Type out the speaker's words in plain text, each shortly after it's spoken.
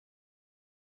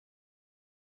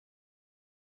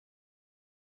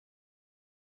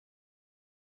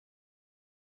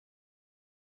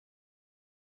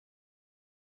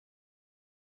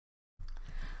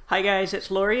Hi guys, it's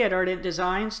Lori at Ardent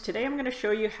Designs. Today I'm going to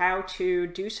show you how to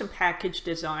do some package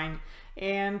design,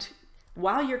 and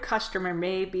while your customer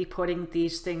may be putting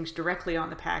these things directly on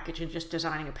the package and just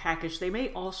designing a package, they may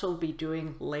also be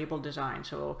doing label design,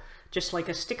 so just like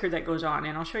a sticker that goes on,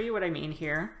 and I'll show you what I mean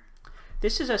here.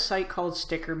 This is a site called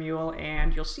Sticker Mule,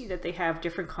 and you'll see that they have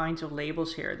different kinds of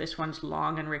labels here. This one's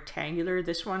long and rectangular,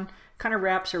 this one kind of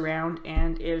wraps around,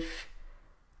 and if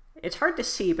it's hard to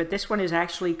see, but this one is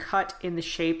actually cut in the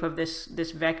shape of this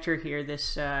vector here,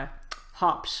 this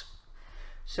hops.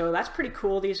 So that's pretty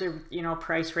cool. These are,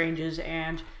 price ranges,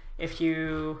 and they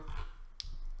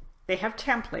have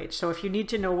templates. So if you need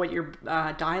to know what your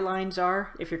die lines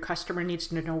are, if your customer needs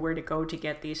to know where to go to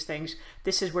get these things,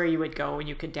 this is where you would go, and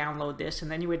you could download this, and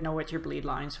then you would know what your bleed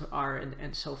lines are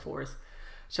and so forth.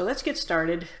 So let's get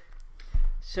started.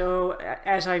 So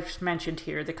as I've mentioned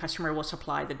here, the customer will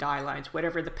supply the die lines,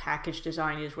 whatever the package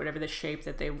design is, whatever the shape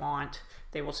that they want,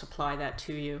 they will supply that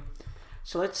to you.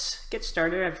 So let's get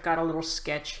started. I've got a little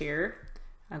sketch here.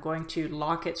 I'm going to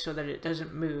lock it so that it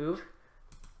doesn't move.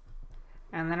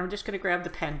 And then I'm just going to grab the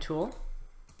pen tool.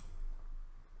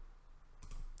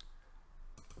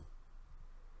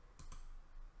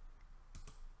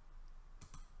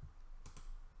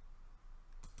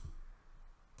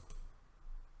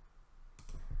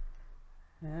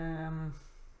 I'm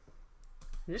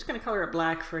just going to color it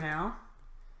black for now,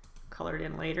 color it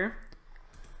in later.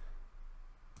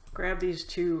 Grab these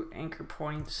two anchor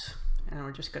points, and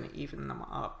we're just going to even them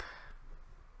up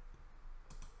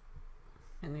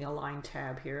in the Align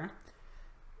tab here.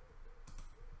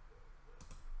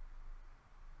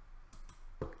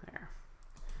 There,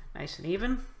 nice and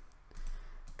even.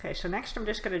 Okay, so next I'm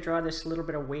just going to draw this little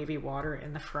bit of wavy water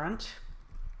in the front.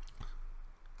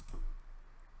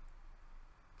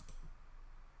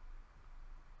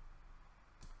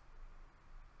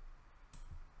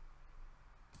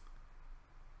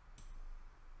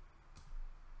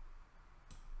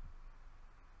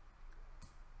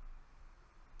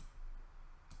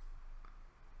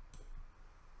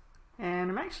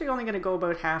 And I'm actually only going to go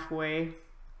about halfway,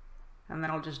 and then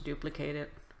I'll just duplicate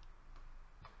it.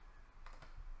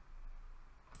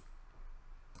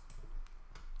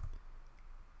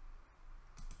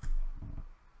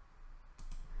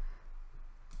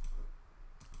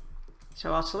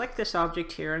 So I'll select this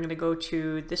object here. I'm going to go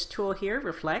to this tool here,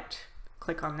 Reflect,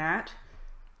 click on that,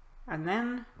 and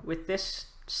then with this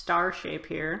star shape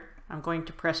here, I'm going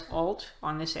to press Alt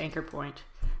on this anchor point.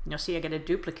 And you'll see I get a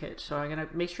duplicate, so I'm going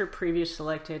to make sure Preview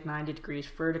selected, 90 degrees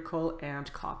vertical,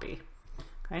 and copy.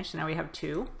 Okay, so now we have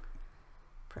two.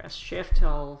 Press Shift,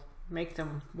 I'll make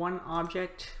them one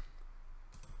object.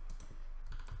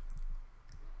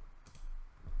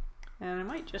 And I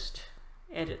might just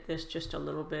edit this just a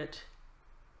little bit.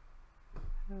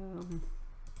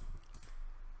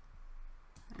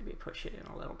 Maybe push it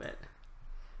in a little bit.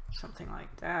 Something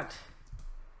like that.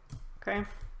 Okay.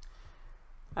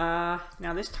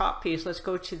 Now this top piece, let's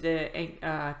go to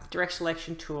the direct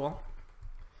selection tool,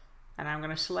 and I'm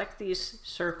going to select these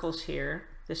circles here,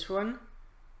 this one,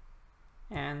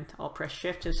 and I'll press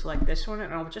Shift and select this one,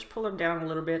 and I'll just pull them down a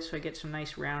little bit so I get some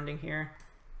nice rounding here.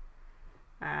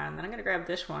 And then I'm going to grab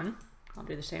this one, I'll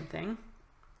do the same thing,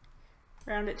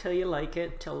 round it till you like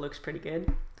it, till it looks pretty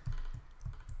good.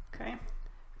 Okay,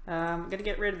 I'm going to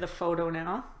get rid of the photo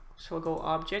now, so we'll go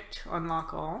Object,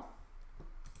 Unlock All.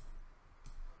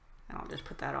 And I'll just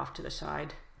put that off to the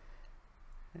side.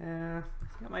 I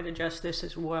might adjust this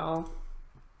as well.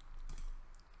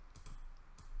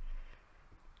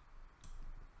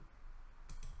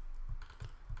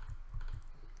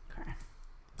 Okay.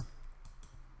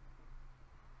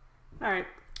 All right.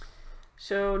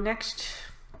 So next,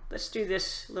 let's do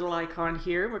this little icon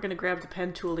here. We're going to grab the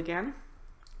pen tool again.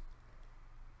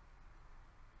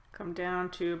 Come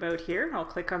down to about here. I'll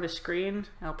click on the screen.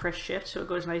 I'll press Shift so it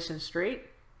goes nice and straight.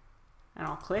 And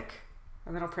I'll click,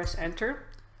 and then I'll press Enter.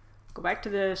 Go back to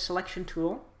the selection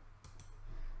tool,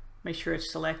 make sure it's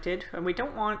selected, and we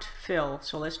don't want fill,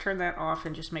 so let's turn that off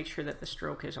and just make sure that the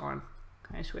stroke is on.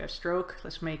 Okay, so we have stroke,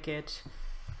 let's make it,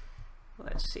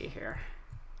 let's see here,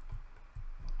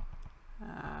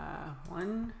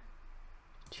 1,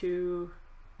 2,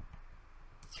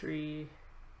 3,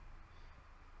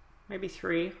 maybe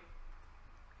 3,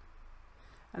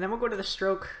 and then we'll go to the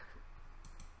stroke.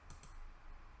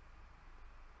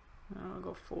 I'll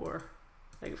go 4.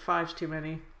 I think 5's too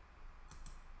many.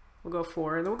 We'll go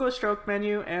 4, and then we'll go stroke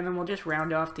menu, and then we'll just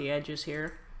round off the edges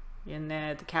here in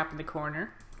the cap in the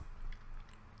corner.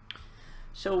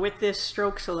 So with this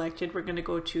stroke selected, we're going to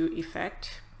go to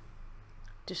Effect,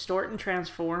 Distort and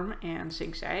Transform, and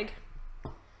Zigzag.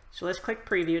 So let's click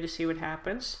Preview to see what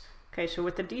happens. Okay, so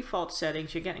with the default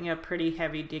settings, you're getting a pretty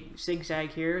heavy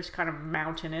zigzag here. It's kind of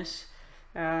mountainous.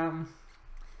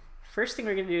 First thing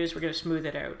we're going to do is we're going to smooth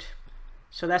it out.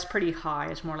 So that's pretty high.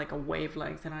 It's more like a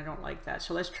wavelength, and I don't like that.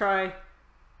 So let's try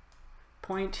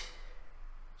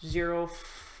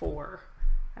 0.04,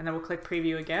 and then we'll click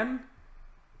preview again.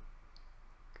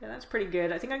 Okay, that's pretty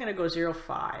good. I think I'm going to go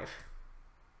 0.5.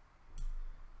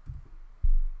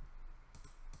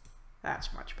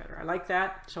 That's much better. I like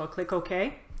that. So I'll click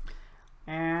OK.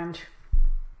 And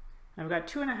I've got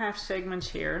 2.5 segments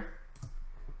here.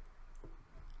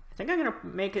 I think I'm going to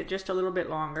make it just a little bit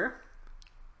longer.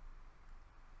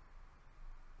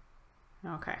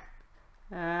 Okay.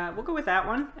 We'll go with that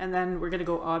one. And then we're going to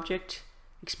go Object,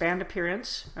 Expand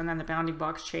Appearance. And then the bounding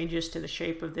box changes to the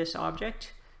shape of this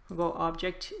object. We'll go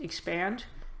Object, Expand.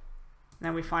 And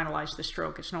then we finalize the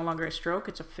stroke. It's no longer a stroke,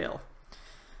 it's a fill.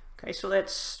 Okay, so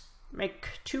let's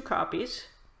make 2 copies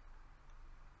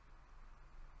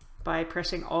by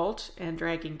pressing Alt and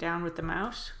dragging down with the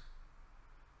mouse.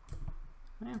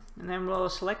 Yeah. And then we'll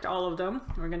select all of them.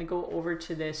 We're going to go over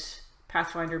to this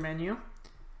Pathfinder menu,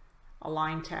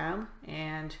 Align tab,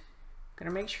 and I'm going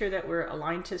to make sure that we're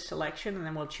aligned to selection, and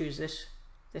then we'll choose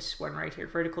this one right here,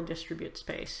 Vertical Distribute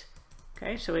Space.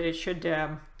 Okay, so it should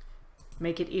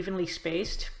make it evenly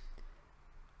spaced.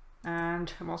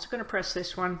 And I'm also going to press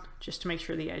this one just to make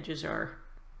sure the edges are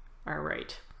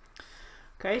right.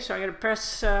 Okay, so I'm going to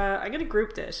press, I'm going to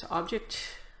group this,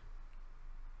 Object,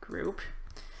 Group.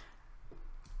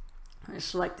 I'm going to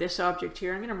select this object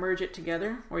here. I'm going to merge it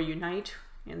together, or unite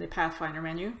in the Pathfinder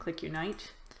menu. Click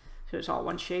Unite. So it's all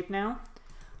one shape now.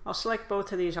 I'll select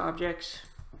both of these objects.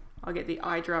 I'll get the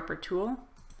eyedropper tool,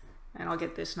 and I'll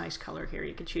get this nice color here.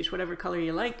 You can choose whatever color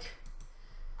you like.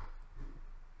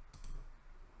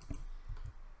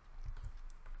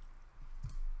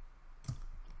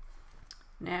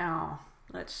 Now,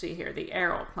 let's see here, the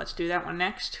arrow. Let's do that one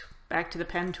next. Back to the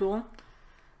pen tool.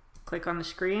 Click on the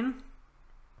screen.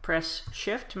 Press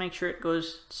Shift to make sure it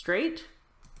goes straight.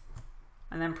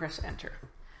 And then press Enter.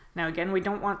 Now again, we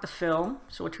don't want the fill,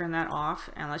 so we'll turn that off,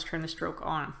 and let's turn the stroke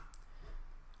on.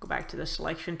 Go back to the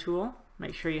Selection tool.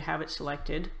 Make sure you have it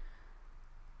selected.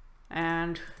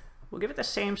 And we'll give it the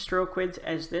same stroke width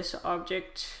as this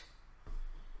object.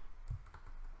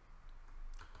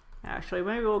 Actually,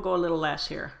 maybe we'll go a little less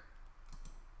here.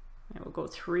 And we'll go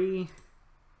 3.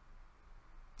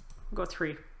 We'll go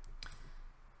 3.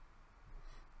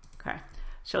 Okay,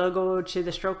 so I'll go to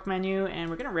the stroke menu, and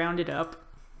we're going to round it up.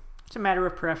 It's a matter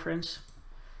of preference.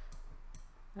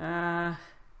 And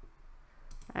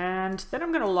then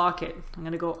I'm going to lock it. I'm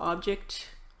going to go Object,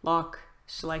 Lock,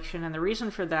 Selection, and the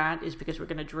reason for that is because we're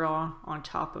going to draw on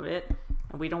top of it,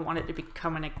 and we don't want it to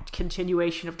become a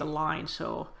continuation of the line.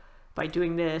 So by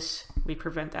doing this, we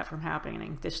prevent that from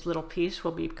happening. This little piece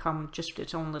will become just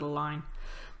its own little line.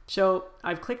 So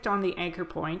I've clicked on the anchor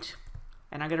point,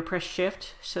 and I'm going to press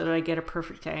Shift so that I get a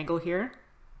perfect angle here.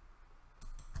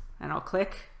 And I'll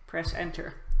click, press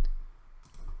Enter.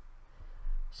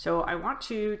 So I want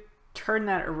to turn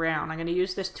that around. I'm going to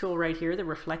use this tool right here, the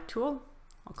Reflect tool.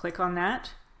 I'll click on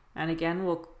that, and again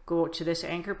we'll go to this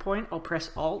anchor point. I'll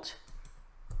press Alt,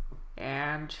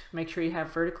 and make sure you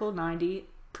have vertical 90,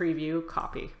 preview,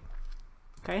 copy.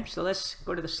 Okay, so let's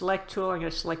go to the Select tool. I'm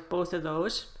going to select both of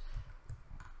those,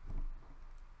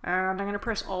 and I'm going to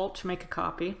press Alt to make a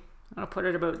copy. I'll put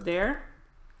it about there,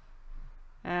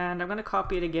 and I'm going to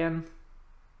copy it again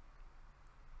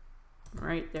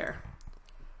right there.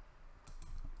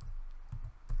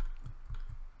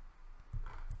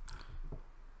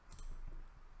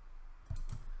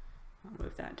 I'll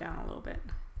move that down a little bit.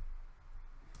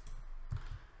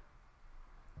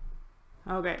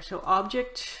 Okay, so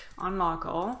Object, Unlock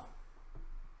All.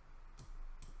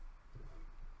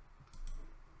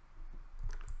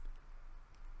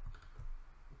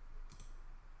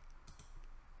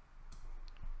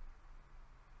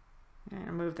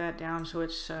 And move that down so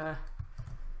it's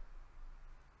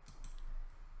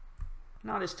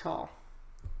not as tall.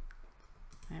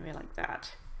 Maybe like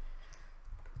that.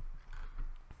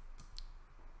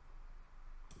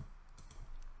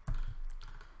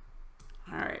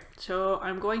 Alright, so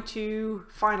I'm going to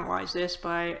finalize this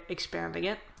by expanding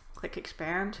it. Click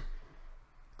Expand,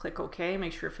 click OK,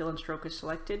 make sure Fill and Stroke is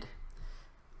selected,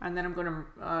 and then I'm going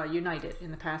to unite it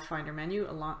in the Pathfinder menu.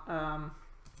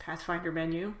 Pathfinder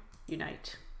menu,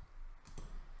 Unite.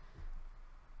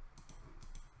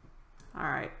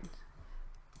 Alright,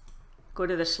 go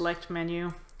to the Select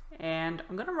menu, and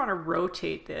I'm going to want to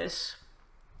rotate this.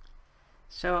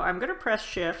 So I'm going to press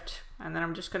Shift, and then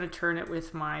I'm just going to turn it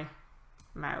with my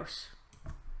mouse.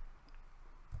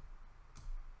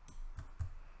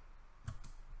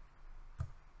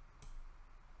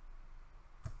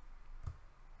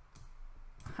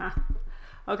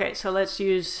 Okay, so let's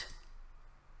use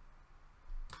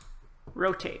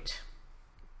rotate.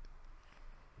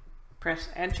 Press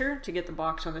enter to get the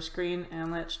box on the screen,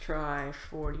 and let's try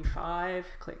 45.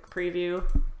 Click preview.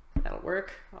 That'll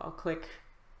work. I'll click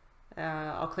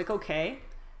OK,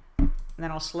 and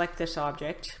then I'll select this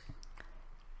object.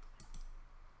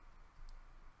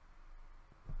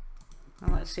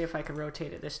 Well, let's see if I can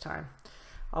rotate it this time.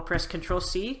 I'll press Control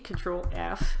C, Control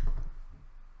F.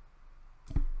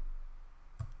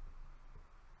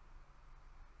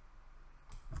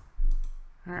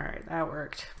 All right, that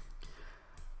worked.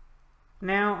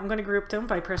 Now I'm going to group them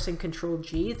by pressing Control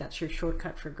G. That's your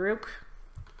shortcut for group.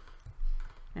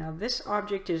 Now this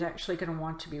object is actually going to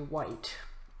want to be white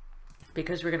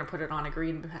because we're going to put it on a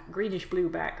greenish blue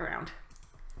background.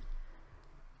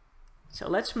 So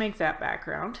let's make that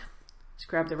background. Let's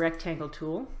grab the rectangle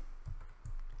tool.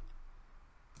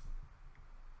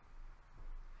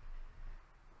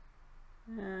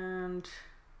 And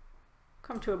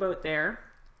come to about there.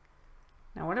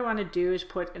 Now what I want to do is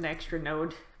put an extra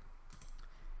node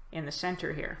in the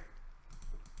center here.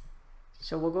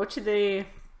 So we'll go to the,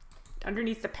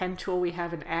 underneath the pen tool, we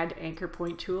have an add anchor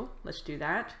point tool. Let's do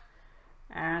that.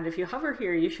 And if you hover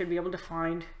here, you should be able to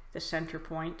find the center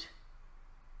point.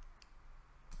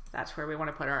 That's where we want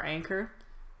to put our anchor.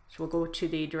 So we'll go to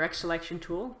the direct selection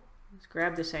tool. Let's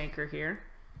grab this anchor here.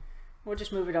 We'll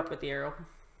just move it up with the arrow.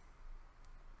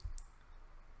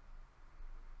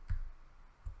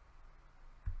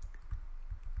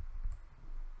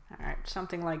 All right,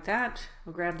 something like that.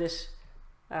 We'll grab this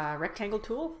rectangle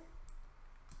tool.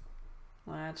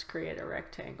 Let's create a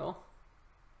rectangle.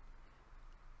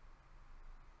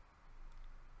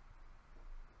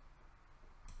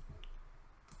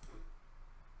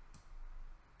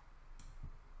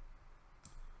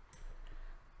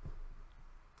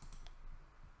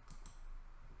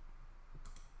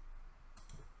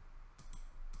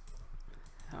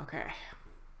 Okay.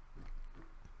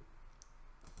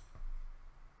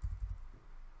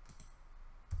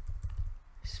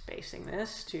 Spacing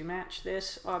this to match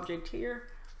this object here.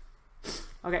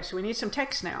 Okay, so we need some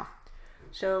text now.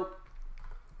 So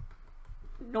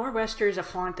Nor'Wester is a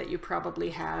font that you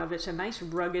probably have. It's a nice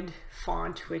rugged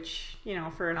font, which, you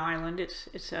know, for an island,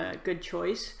 it's a good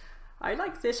choice. I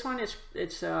like this one.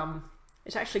 It's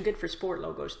actually good for sport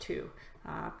logos too.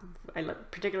 I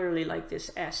particularly like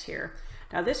this S here.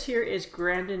 Now this here is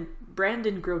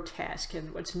Brandon Grotesque,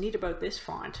 and what's neat about this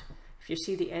font, if you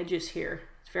see the edges here,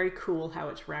 it's very cool how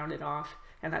it's rounded off,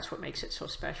 and that's what makes it so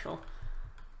special.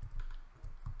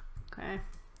 Okay.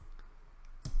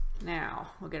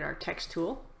 Now we'll get our text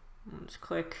tool. Let's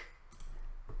click.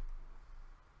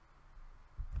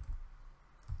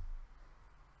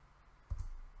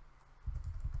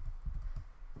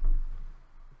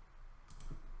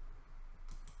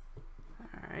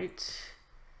 All right.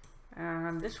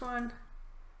 And this one,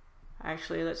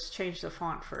 actually, let's change the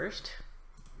font first.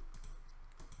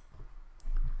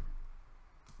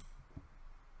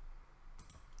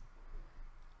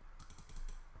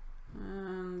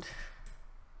 And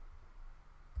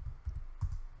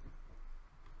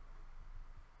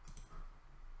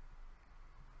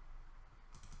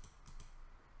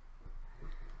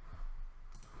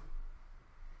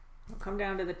we'll come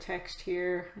down to the text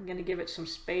here. I'm going to give it some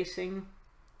spacing.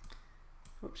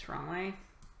 Oops, wrong way.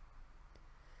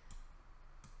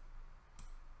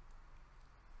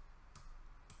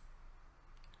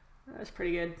 That's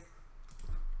pretty good.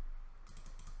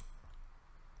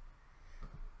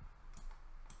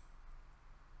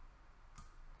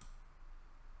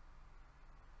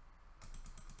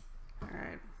 All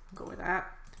right, go with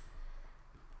that.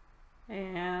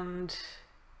 And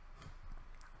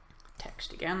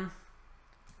text again.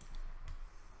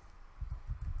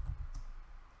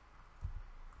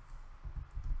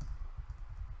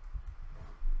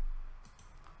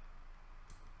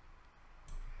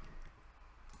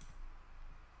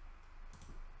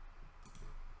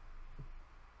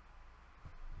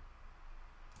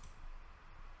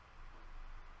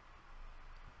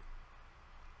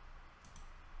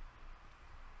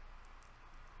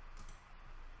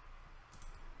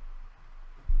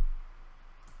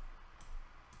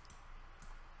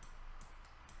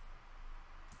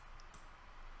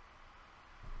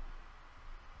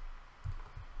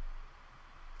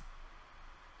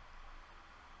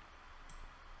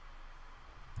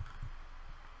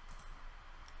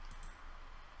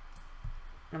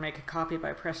 I'm going to make a copy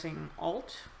by pressing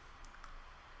Alt.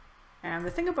 And the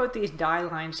thing about these die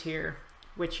lines here,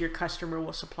 which your customer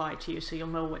will supply to you, so you'll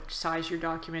know what size your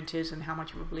document is and how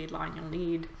much of a bleed line you'll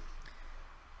need.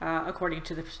 according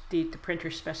to the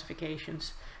printer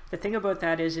specifications. The thing about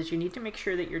that is you need to make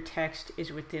sure that your text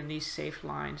is within these safe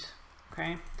lines,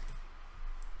 okay?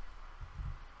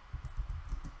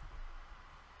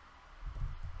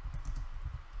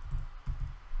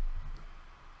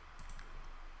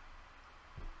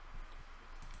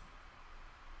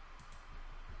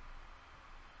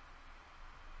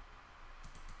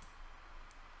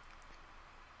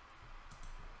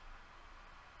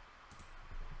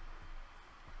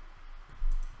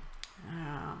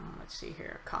 Let's see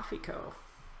here, Coffee Co.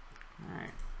 All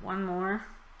right, one more.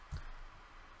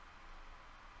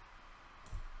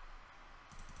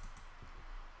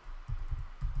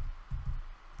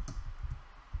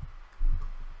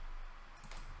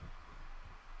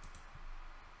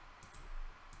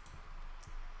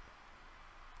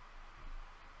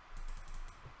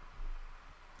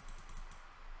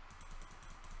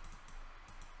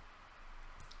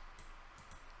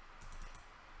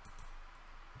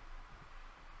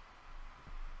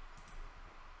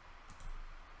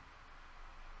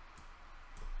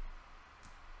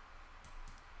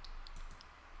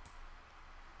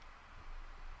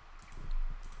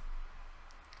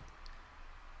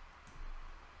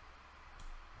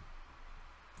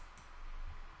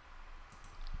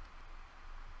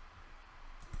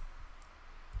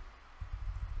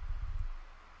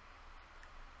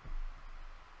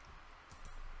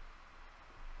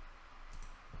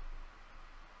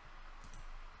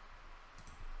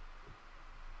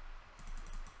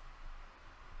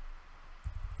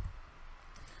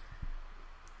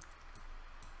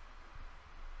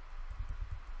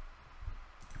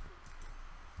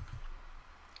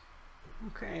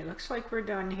 Okay, looks like we're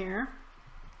done here.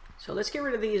 So let's get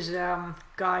rid of these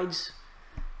guides.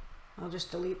 I'll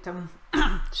just delete them.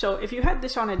 So if you had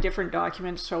this on a different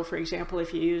document, so for example,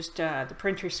 if you used the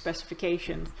printer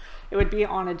specifications, it would be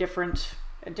on a different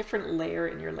layer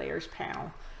in your layers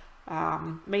panel.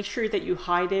 Make sure that you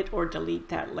hide it or delete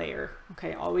that layer.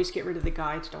 Okay, always get rid of the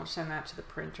guides. Don't send that to the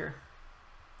printer.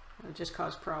 It'll just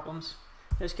cause problems.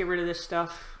 Let's get rid of this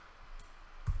stuff.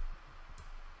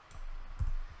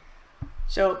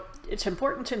 So it's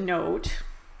important to note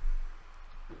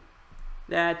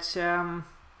that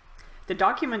the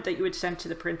document that you would send to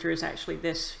the printer is actually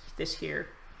this here.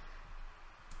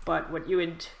 But what you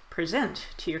would present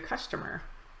to your customer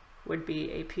would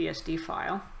be a PSD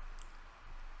file.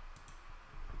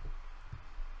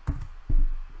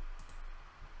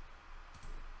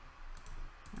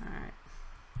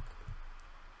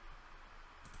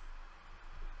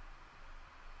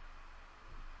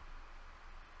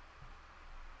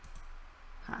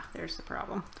 There's the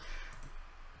problem.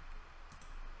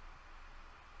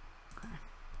 Okay.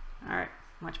 All right,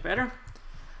 much better.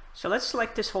 So let's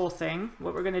select this whole thing.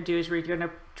 What we're going to do is we're going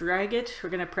to drag it. We're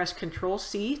going to press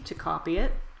Control-C to copy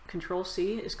it.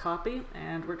 Control-C is copy,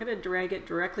 and we're going to drag it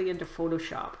directly into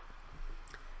Photoshop.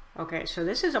 Okay, so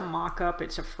this is a mock-up.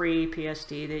 It's a free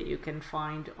PSD that you can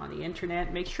find on the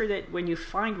internet. Make sure that when you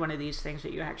find one of these things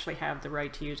that you actually have the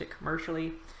right to use it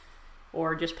commercially,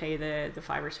 or just pay the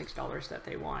 $5 or $6 that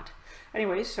they want.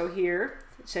 Anyways, so here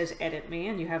it says Edit Me,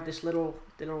 and you have this little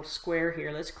square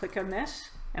here. Let's click on this,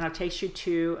 and it takes you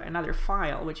to another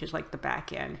file, which is like the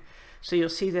back end. So you'll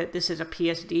see that this is a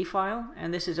PSD file,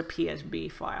 and this is a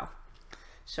PSB file.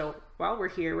 So while we're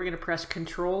here, we're going to press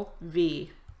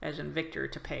Control-V, as in Victor,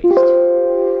 to paste.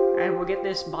 And we'll get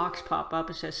this box pop up.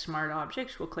 It says Smart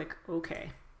Objects. We'll click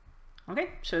OK.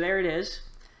 Okay, so there it is.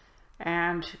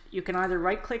 And you can either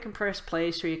right click and press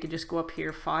place, or you can just go up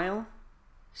here, File,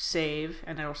 Save,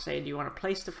 and it'll say, do you want to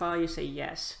place the file? You say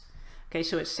yes. Okay,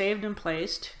 so it's saved and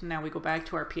placed. Now we go back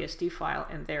to our PSD file,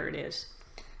 and there it is.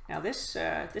 Now this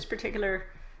particular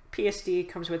PSD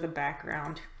comes with a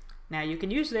background. Now you can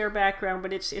use their background,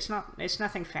 but it's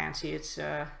nothing fancy. It's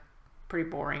pretty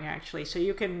boring actually. So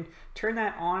you can turn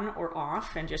that on or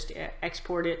off and just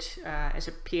export it as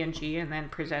a PNG, and then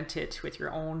present it with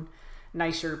your own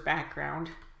nicer background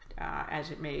as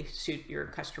it may suit your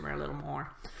customer a little more.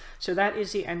 So that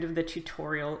is the end of the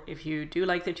tutorial. If you do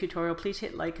like the tutorial, please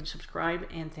hit like and subscribe,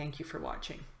 and thank you for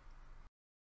watching.